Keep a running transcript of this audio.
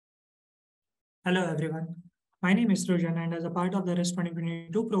Hello everyone. My name is Srujan and as a part of the RIS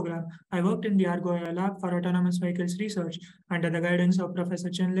 2022 program, I worked in the Argo Lab for Autonomous Vehicles Research under the guidance of Professor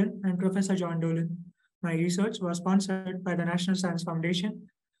Chin Lin and Professor John Dolan. My research was sponsored by the National Science Foundation.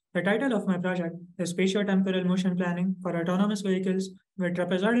 The title of my project is Spatio-Temporal Motion Planning for Autonomous Vehicles with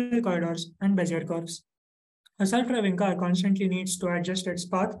Trapezoidal Corridors and Bézier Curves. A self-driving car constantly needs to adjust its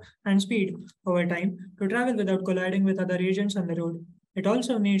path and speed over time to travel without colliding with other agents on the road. It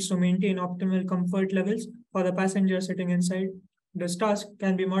also needs to maintain optimal comfort levels for the passenger sitting inside. This task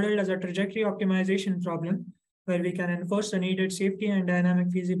can be modeled as a trajectory optimization problem where we can enforce the needed safety and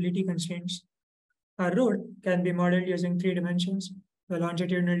dynamic feasibility constraints. Our road can be modeled using three dimensions: the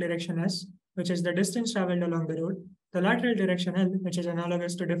longitudinal direction S, which is the distance traveled along the road, the lateral direction L, which is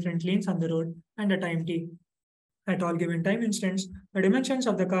analogous to different lanes on the road, and the time T. At all given time instants, the dimensions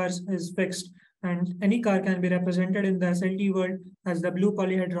of the cars is fixed, and any car can be represented in the SLT world as the blue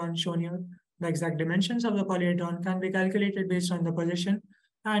polyhedron shown here. The exact dimensions of the polyhedron can be calculated based on the position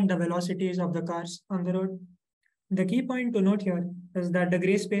and the velocities of the cars on the road. The key point to note here is that the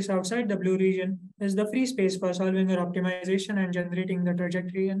gray space outside the blue region is the free space for solving our optimization and generating the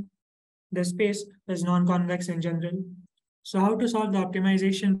trajectory in. This space is non-convex in general. So how to solve the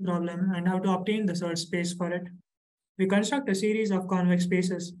optimization problem and how to obtain the search space for it? We construct a series of convex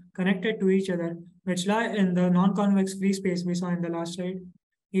spaces connected to each other, which lie in the non-convex free space we saw in the last slide.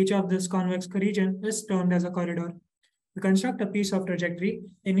 Each of this convex region is termed as a corridor. We construct a piece of trajectory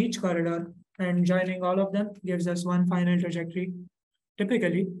in each corridor, and joining all of them gives us one final trajectory.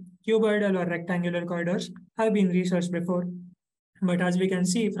 Typically, cuboidal or rectangular corridors have been researched before, but as we can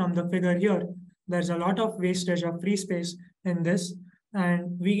see from the figure here, there's a lot of wastage of free space in this,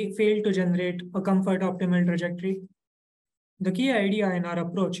 and we failed to generate a comfort optimal trajectory. The key idea in our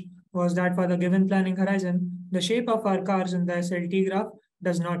approach was that for the given planning horizon, the shape of our cars in the SLT graph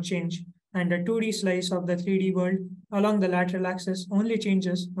does not change, and the 2D slice of the 3D world along the lateral axis only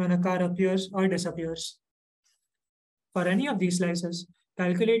changes when a car appears or disappears. For any of these slices,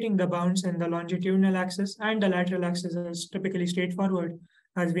 calculating the bounds in the longitudinal axis and the lateral axis is typically straightforward,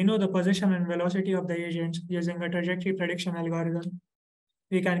 as we know the position and velocity of the agents using a trajectory prediction algorithm.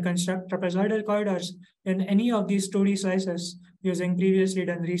 We can construct trapezoidal corridors in any of these 2D slices using previously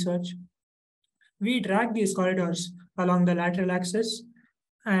done research. We drag these corridors along the lateral axis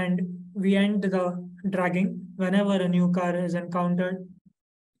and we end the dragging whenever a new car is encountered.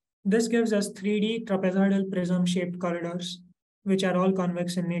 This gives us 3D trapezoidal prism-shaped corridors, which are all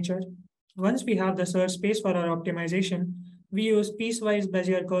convex in nature. Once we have the search space for our optimization, we use piecewise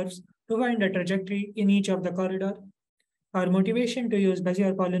Bézier curves to find a trajectory in each of the corridor. Our motivation to use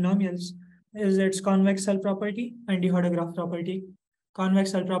Bézier polynomials is its convex hull property and the hodograph property.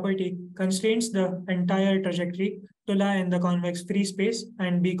 Convex hull property constrains the entire trajectory to lie in the convex free space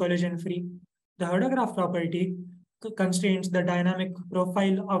and be collision free. The hodograph property constrains the dynamic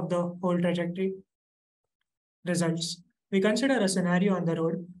profile of the whole trajectory. Results. We consider a scenario on the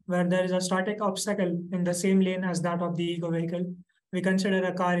road where there is a static obstacle in the same lane as that of the ego vehicle. We consider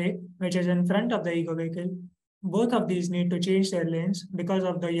a car A, which is in front of the ego vehicle. Both of these need to change their lanes because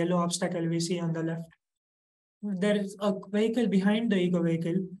of the yellow obstacle we see on the left. There is a vehicle behind the ego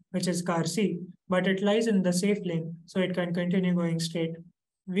vehicle, which is car C, but it lies in the safe lane, so it can continue going straight.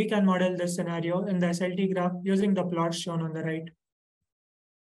 We can model this scenario in the SLT graph using the plots shown on the right.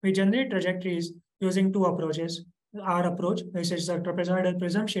 We generate trajectories using two approaches: our approach, which is the trapezoidal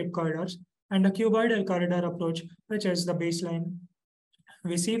prism-shaped corridors, and the cuboidal corridor approach, which is the baseline.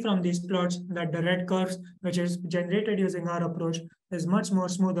 We see from these plots that the red curves, which is generated using our approach, is much more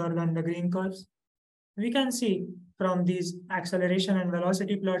smoother than the green curves. We can see from these acceleration and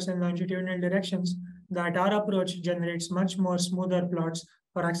velocity plots in longitudinal directions that our approach generates much more smoother plots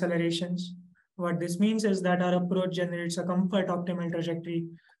for accelerations. What this means is that our approach generates a comfort optimal trajectory,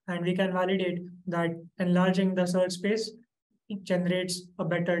 and we can validate that enlarging the search space generates a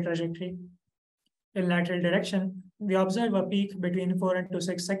better trajectory. In lateral direction, we observe a peak between 4 and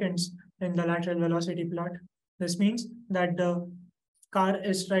 6 seconds in the lateral velocity plot. This means that the car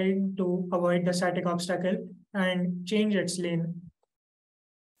is trying to avoid the static obstacle and change its lane.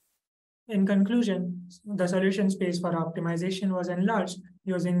 In conclusion, the solution space for optimization was enlarged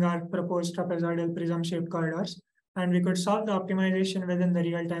using our proposed trapezoidal prism-shaped corridors, and we could solve the optimization within the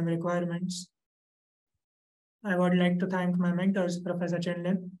real-time requirements. I would like to thank my mentors, Professor Chin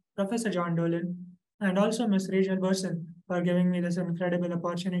Lin, Professor John Dolan, and also Ms. Rachel Burson for giving me this incredible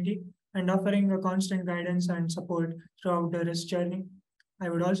opportunity and offering a constant guidance and support throughout the RIS journey. I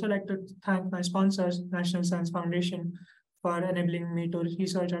would also like to thank my sponsors, National Science Foundation, for enabling me to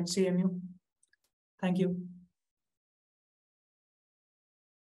research at CMU. Thank you.